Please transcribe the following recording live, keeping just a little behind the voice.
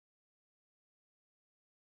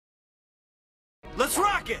Let's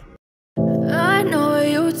rock it! I know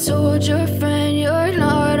you told your friend you're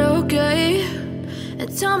not okay, and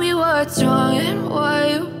tell me what's wrong and why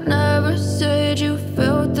you never said you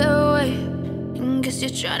felt that way. And guess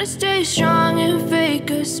you're trying to stay strong and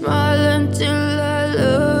fake a smile until I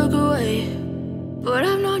look away. But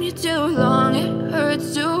I've known you too long, it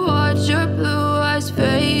hurts to watch your blue eyes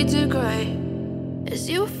fade to gray as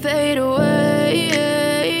you fade away,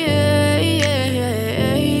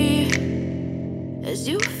 as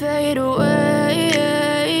you fade away.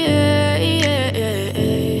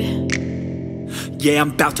 Yeah,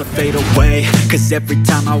 I'm about to fade away, cause every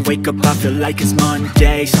time I wake up I feel like it's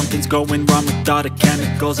Monday. Something's going wrong with all the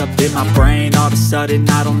chemicals up in my brain. All of a sudden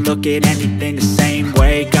I don't look at anything the same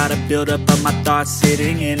way. Got a buildup of my thoughts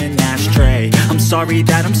sitting in an ashtray. I'm sorry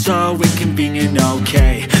that I'm so inconvenient,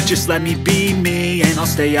 okay. Just let me be me and I'll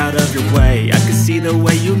stay out of your way. I can see the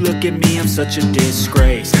way you look at me, I'm such a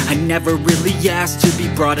disgrace. I never really asked to be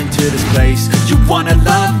brought into this place. You wanna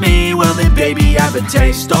love me? Well then baby I have a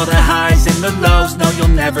taste. All the highs and the lows, no, you'll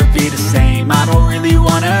never be the same. I don't really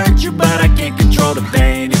wanna hurt you, but I can't control the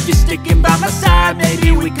pain. If you're sticking by my side,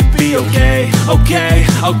 maybe we could be okay.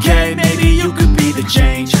 Okay, maybe you could be the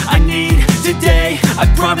change I need today. I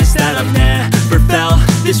promise that I've never felt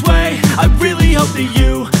this way. I really hope that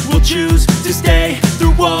you will choose to stay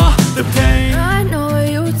through all the pain. I know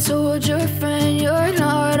you told your friend you're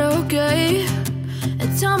not okay,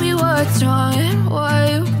 and tell me what's wrong and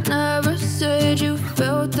why you never said you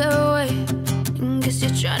felt that way. Guess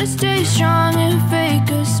you're trying to stay strong and fake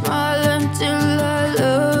a smile until I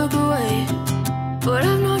look away. But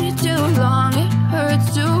I've known you too long, it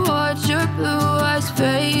hurts to watch your blue eyes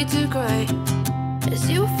fade to gray as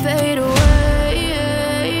you fade away,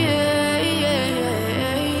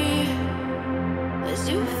 as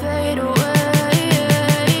you fade away,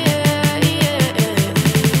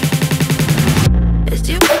 as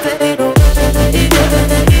you fade away.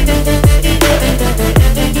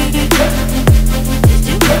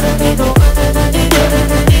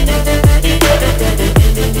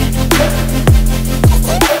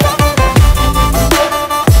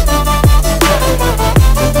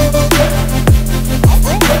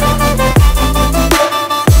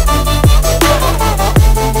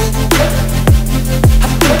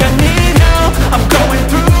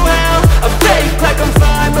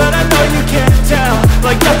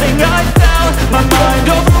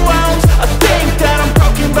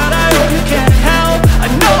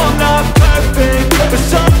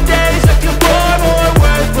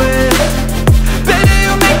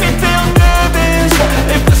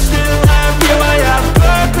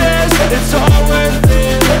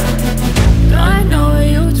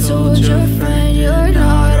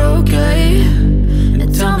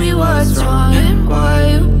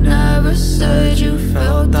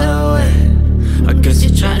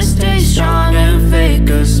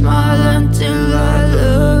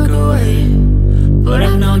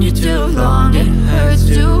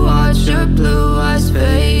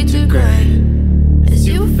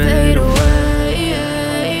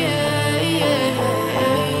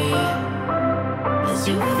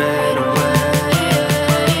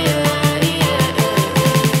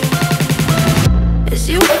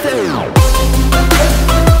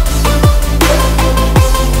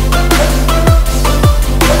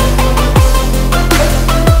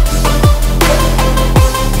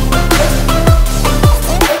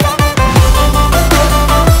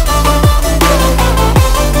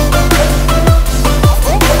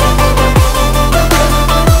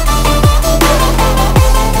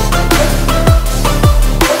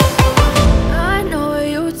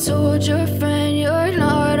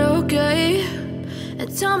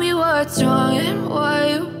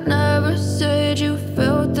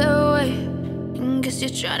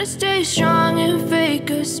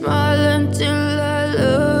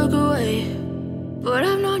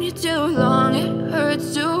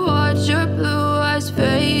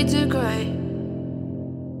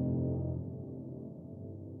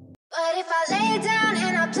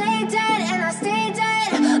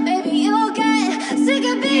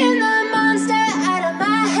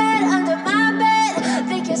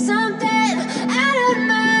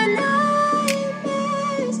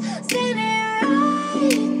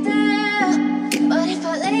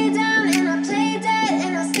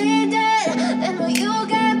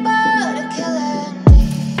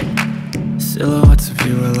 Silhouettes of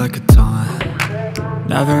you are like a taunt.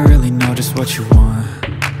 Never really know just what you want.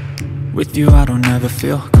 With you I don't ever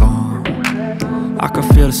feel calm. I can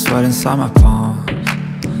feel the sweat inside my palms.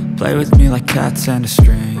 Play with me like cats and a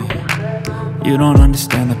string. You don't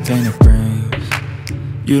understand the pain it brings.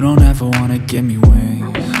 You don't ever wanna give me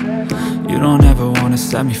wings. You don't ever wanna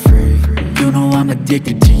set me free. You know I'm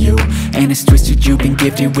addicted to you, and it's twisted, you've been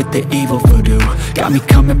gifted with the evil voodoo. Got me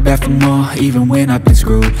coming back for more, even when I've been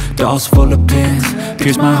screwed. Dolls full of pins,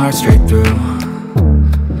 pierce my heart straight through.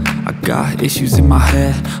 I got issues in my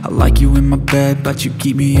head, I like you in my bed, but you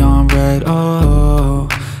keep me on red. Oh,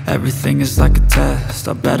 everything is like a test,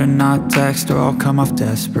 I better not text or I'll come off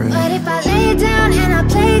desperate. But if I lay down and I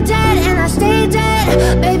play dead and I stay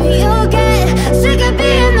dead, baby, you'll get sick of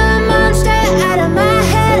being the monster out of my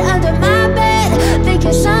head, under my bed,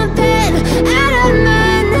 thinking something out of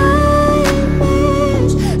my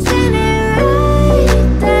nightmares, standing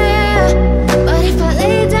right there. But if I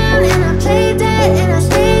lay down and I play dead and I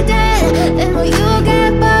stay dead, then will you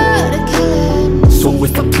get bored of killing me? So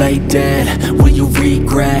if I play dead, will you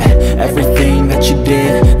regret everything that you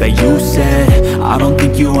did, that you said? I don't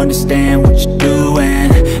think you understand what you're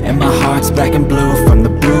doing, and my heart's black and blue from the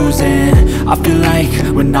bruising. I feel like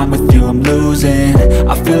when I'm with you I'm losing.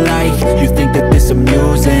 I feel like you think that this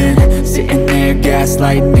amusing, sitting there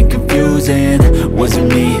gaslighting and confusing. Was it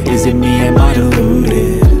me? Is it me? Am I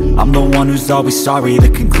deluded? I'm the one who's always sorry, the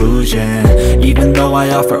conclusion, even though I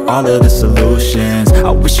offer all of the solutions.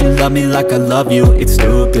 I wish you loved me like I love you, it's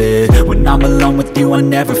stupid. When I'm alone with you I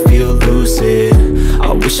never feel lucid.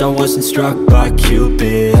 I wish I wasn't struck by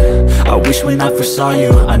Cupid. I wish when I first saw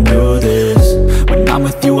you I knew this. When I'm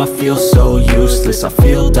with you I feel so useless, I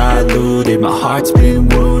feel diluted, my heart's been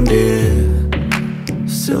wounded.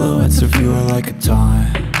 Silhouettes of you are like a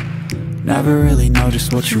taunt, never really know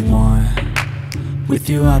just what you want. With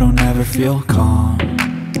you I don't ever feel calm,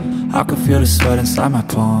 I can feel the sweat inside my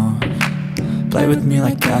palm. Play with me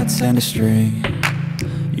like cats and a string.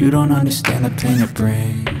 You don't understand the pain it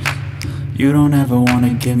brings. You don't ever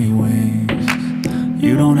wanna give me wings.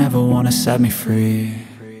 You don't ever wanna set me free.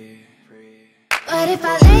 But if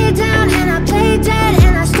I lay down and I play dead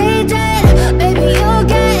and I stay dead, baby, you'll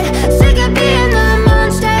get sick of being the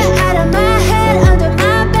monster out of my head, under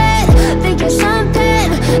my bed, thinking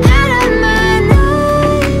something out of my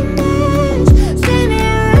nightmares,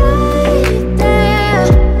 standing right there.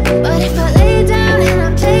 But if I lay down and I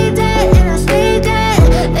play dead and I stay dead,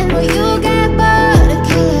 then will you get bored of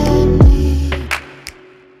killing me?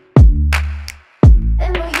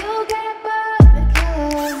 Then will you get bored of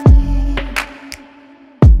killing me?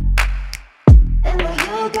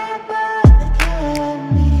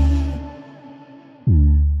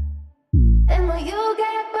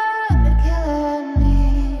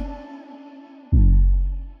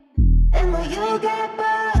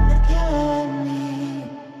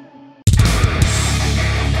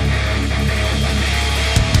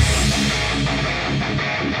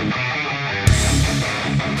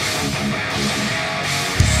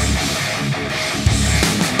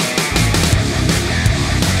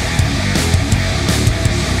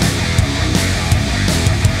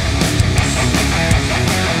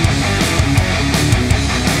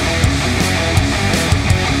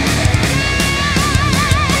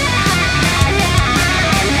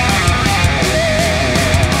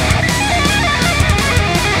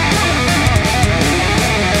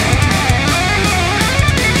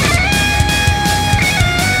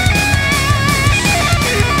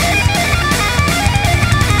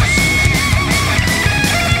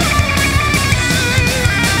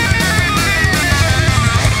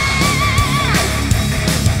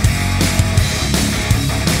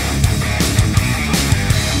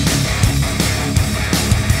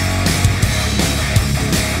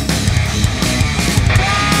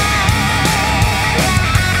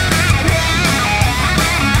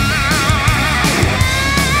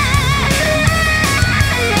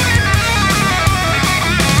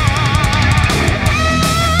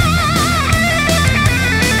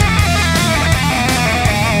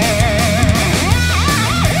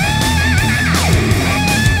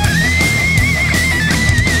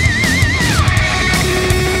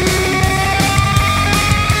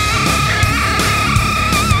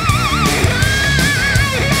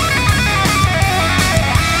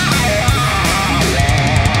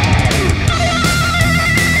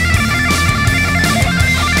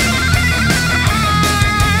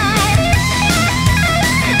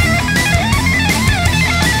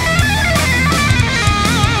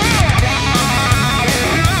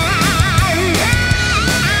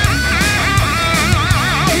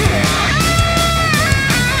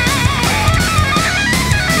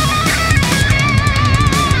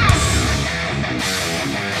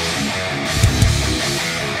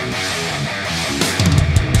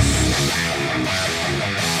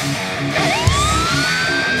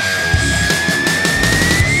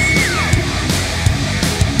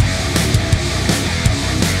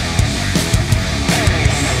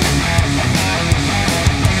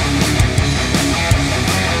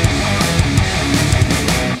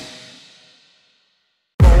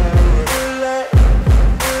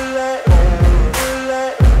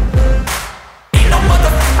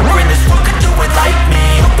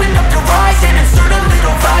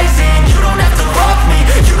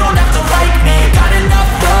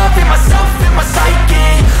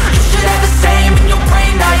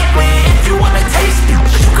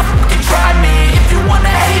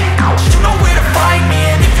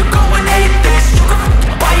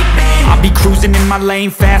 my lane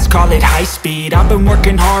fast, call it high speed. I've been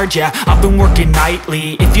working hard, yeah, I've been working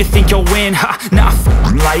nightly. If you think you'll win, ha, not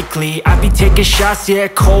likely. I be taking shots, yeah,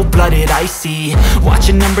 cold-blooded, icy.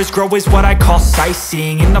 Watching numbers grow is what I call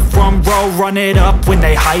sightseeing. In the front row, run it up when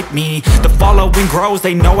they hype me. The following grows,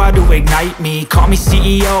 they know how to ignite me. Call me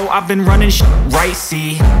CEO, I've been running right,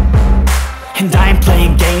 see. And I ain't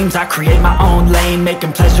playing games, I create my own lane,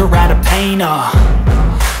 making pleasure out of pain,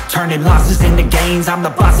 turning losses into gains. I'm the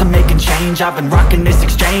boss, I'm making change. I've been rocking this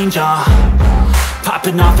exchange,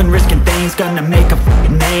 popping off and risking things. Gonna make a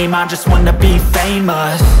f***ing name. I just wanna be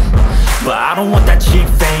famous, but I don't want that cheap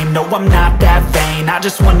fame. No, I'm not that vain. I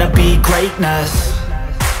just wanna be greatness.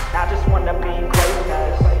 I just wanna be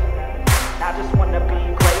greatness. I just wanna be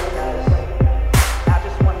greatness. I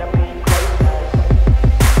just wanna be greatness.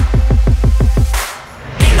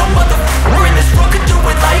 Ain't no motherfucker in this world could do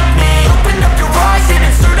it like me. Open up your eyes and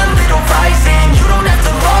insert a little rising. You don't have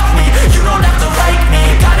to love me, you don't have to like me.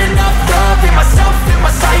 Got enough love in myself, in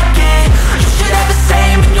my psyche. You should have the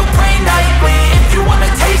same in your brain nightly. If you wanna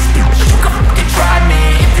taste me, you can fucking try me.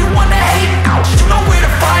 If you wanna hate me, you know where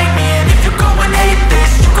to find me. And if you go and hate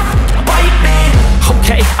this, you can fucking bite me.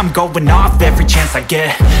 Okay, I'm going off every chance I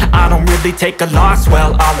get. I don't really take a loss,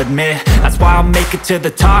 well, I'll admit. That's why I'll make it to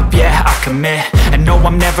the top, yeah, I commit. And no,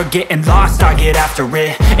 I'm never getting lost, I get after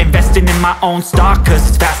it. Investing in my own stock, cause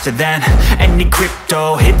it's faster than any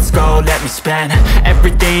crypto hits go, let me spend.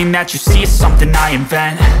 Everything that you see is something I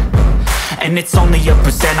invent, and it's only a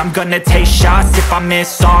percent. I'm gonna take shots, if I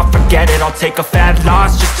miss all, forget it. I'll take a fat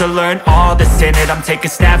loss just to learn all that's in it. I'm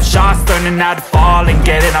taking snapshots, learning how to fall and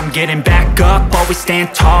get it. I'm getting back up, always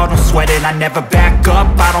stand tall, don't sweat it. I never back up,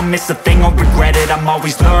 I don't miss a thing or regret it. I'm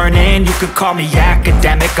always learning, you could call me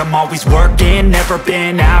academic. I'm always working, never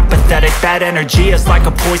been apathetic. Bad energy is like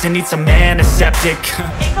a poison, needs a antiseptic.